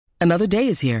Another day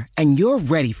is here, and you're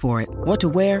ready for it. What to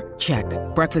wear? Check.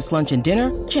 Breakfast, lunch, and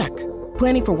dinner? Check.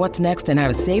 Planning for what's next and how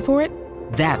to save for it?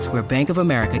 That's where Bank of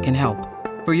America can help.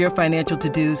 For your financial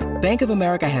to-dos, Bank of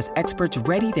America has experts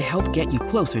ready to help get you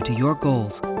closer to your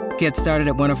goals. Get started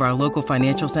at one of our local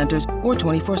financial centers or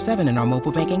 24/7 in our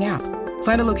mobile banking app.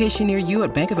 Find a location near you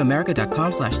at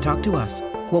bankofamerica.com/talktous.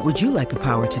 What would you like the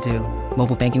power to do?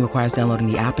 Mobile banking requires downloading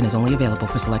the app and is only available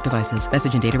for select devices.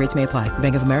 Message and data rates may apply.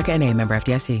 Bank of America N.A., member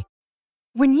FDIC.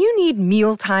 When you need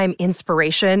mealtime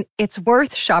inspiration, it's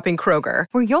worth shopping Kroger,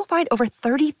 where you'll find over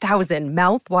 30,000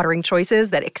 mouth-watering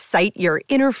choices that excite your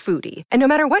inner foodie. And no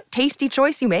matter what tasty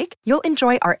choice you make, you'll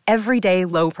enjoy our everyday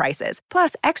low prices,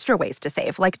 plus extra ways to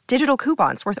save, like digital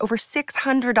coupons worth over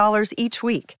 $600 each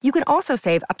week. You can also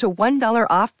save up to $1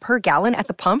 off per gallon at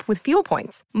the pump with fuel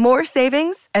points. More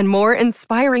savings and more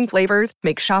inspiring flavors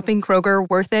make shopping Kroger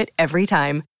worth it every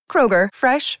time. Kroger,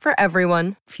 fresh for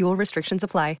everyone. Fuel restrictions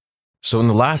apply. So in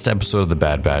the last episode of The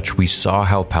Bad Batch, we saw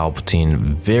how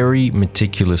Palpatine very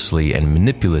meticulously and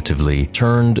manipulatively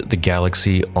turned the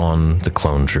galaxy on the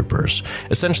clone troopers,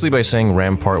 essentially by saying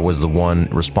Rampart was the one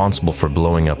responsible for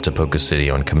blowing up Tipoca City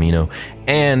on Kamino,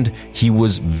 and he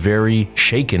was very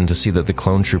shaken to see that the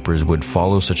clone troopers would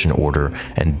follow such an order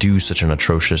and do such an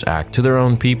atrocious act to their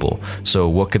own people. So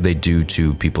what could they do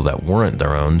to people that weren't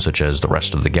their own, such as the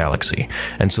rest of the galaxy?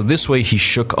 And so this way he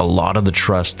shook a lot of the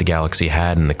trust the galaxy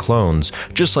had in the clones,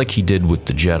 just like he did with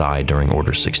the Jedi during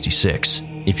Order 66.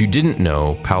 If you didn't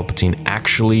know, Palpatine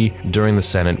actually, during the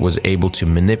Senate, was able to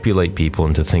manipulate people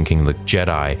into thinking the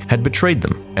Jedi had betrayed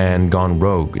them and gone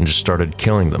rogue and just started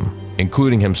killing them,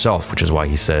 including himself, which is why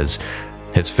he says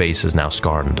his face is now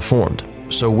scarred and deformed.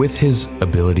 So with his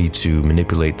ability to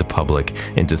manipulate the public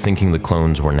into thinking the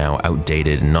clones were now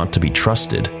outdated and not to be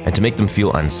trusted, and to make them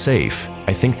feel unsafe,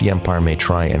 I think the Empire may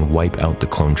try and wipe out the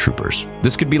clone troopers.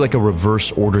 This could be like a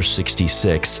reverse Order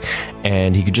 66,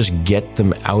 and he could just get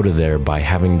them out of there by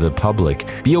having the public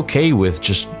be okay with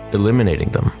just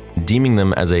eliminating them, deeming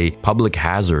them as a public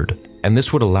hazard. And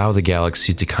this would allow the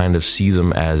galaxy to kind of see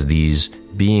them as these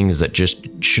beings that just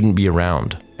shouldn't be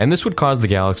around. And this would cause the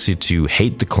galaxy to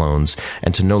hate the clones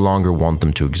and to no longer want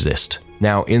them to exist.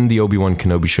 Now, in the Obi-Wan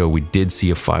Kenobi show, we did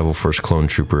see a 501st clone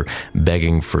trooper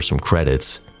begging for some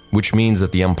credits, which means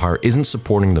that the Empire isn't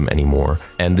supporting them anymore,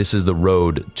 and this is the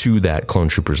road to that clone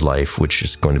trooper's life, which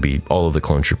is going to be all of the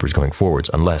clone troopers going forwards,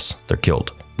 unless they're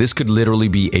killed. This could literally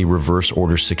be a reverse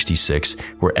Order 66,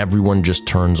 where everyone just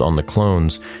turns on the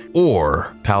clones,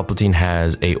 or Palpatine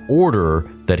has a order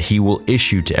that he will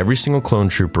issue to every single clone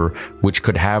trooper, which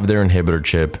could have their inhibitor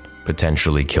chip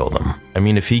potentially kill them. I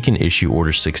mean, if he can issue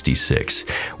Order 66,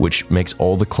 which makes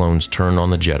all the clones turn on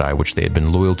the Jedi, which they had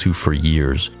been loyal to for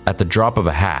years, at the drop of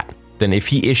a hat, then if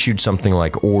he issued something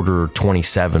like Order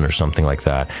 27 or something like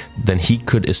that, then he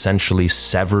could essentially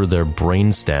sever their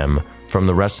brainstem from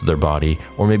the rest of their body,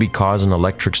 or maybe cause an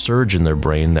electric surge in their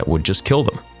brain that would just kill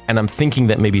them. And I'm thinking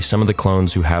that maybe some of the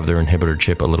clones who have their inhibitor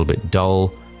chip a little bit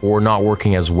dull, or not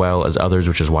working as well as others,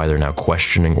 which is why they're now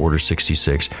questioning Order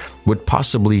 66, would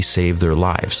possibly save their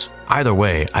lives. Either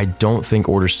way, I don't think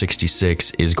Order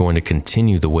 66 is going to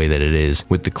continue the way that it is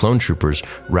with the clone troopers.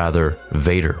 Rather,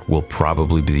 Vader will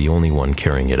probably be the only one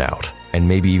carrying it out. And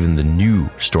maybe even the new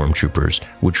stormtroopers,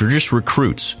 which are just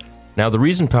recruits. Now, the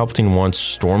reason Palpatine wants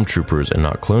stormtroopers and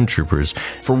not clone troopers,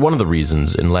 for one of the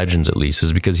reasons, in Legends at least,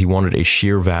 is because he wanted a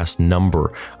sheer vast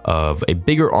number of a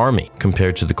bigger army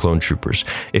compared to the clone troopers.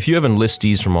 If you have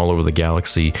enlistees from all over the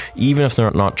galaxy, even if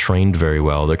they're not trained very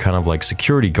well, they're kind of like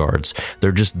security guards.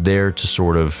 They're just there to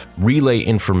sort of relay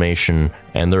information,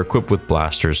 and they're equipped with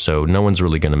blasters, so no one's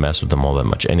really going to mess with them all that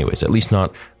much anyways, at least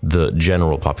not the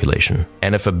general population.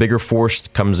 And if a bigger force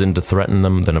comes in to threaten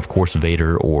them, then of course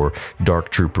Vader or Dark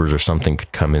Troopers or something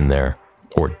could come in there,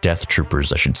 or Death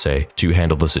Troopers, I should say, to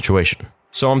handle the situation.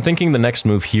 So I'm thinking the next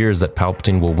move here is that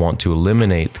Palpatine will want to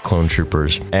eliminate the clone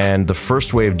troopers, and the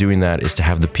first way of doing that is to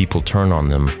have the people turn on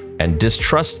them and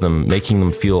distrust them, making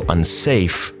them feel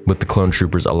unsafe with the clone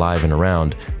troopers alive and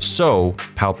around. So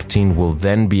Palpatine will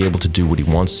then be able to do what he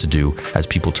wants to do as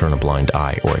people turn a blind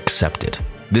eye or accept it.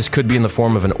 This could be in the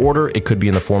form of an order, it could be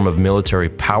in the form of military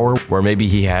power, where maybe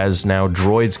he has now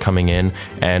droids coming in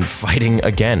and fighting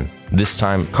again, this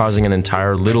time causing an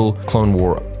entire little clone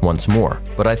war once more.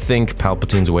 But I think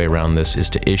Palpatine's way around this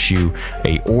is to issue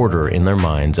a order in their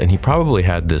minds, and he probably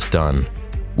had this done,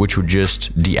 which would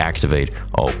just deactivate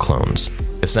all clones,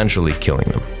 essentially killing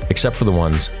them, except for the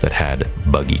ones that had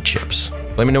buggy chips.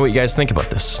 Let me know what you guys think about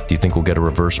this. Do you think we'll get a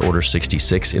Reverse Order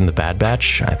 66 in the Bad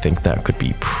Batch? I think that could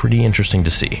be pretty interesting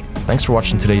to see. Thanks for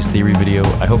watching today's theory video.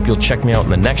 I hope you'll check me out in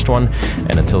the next one,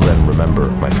 and until then, remember,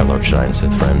 my fellow Jedi and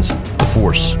Sith friends, the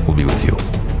Force will be with you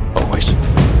always.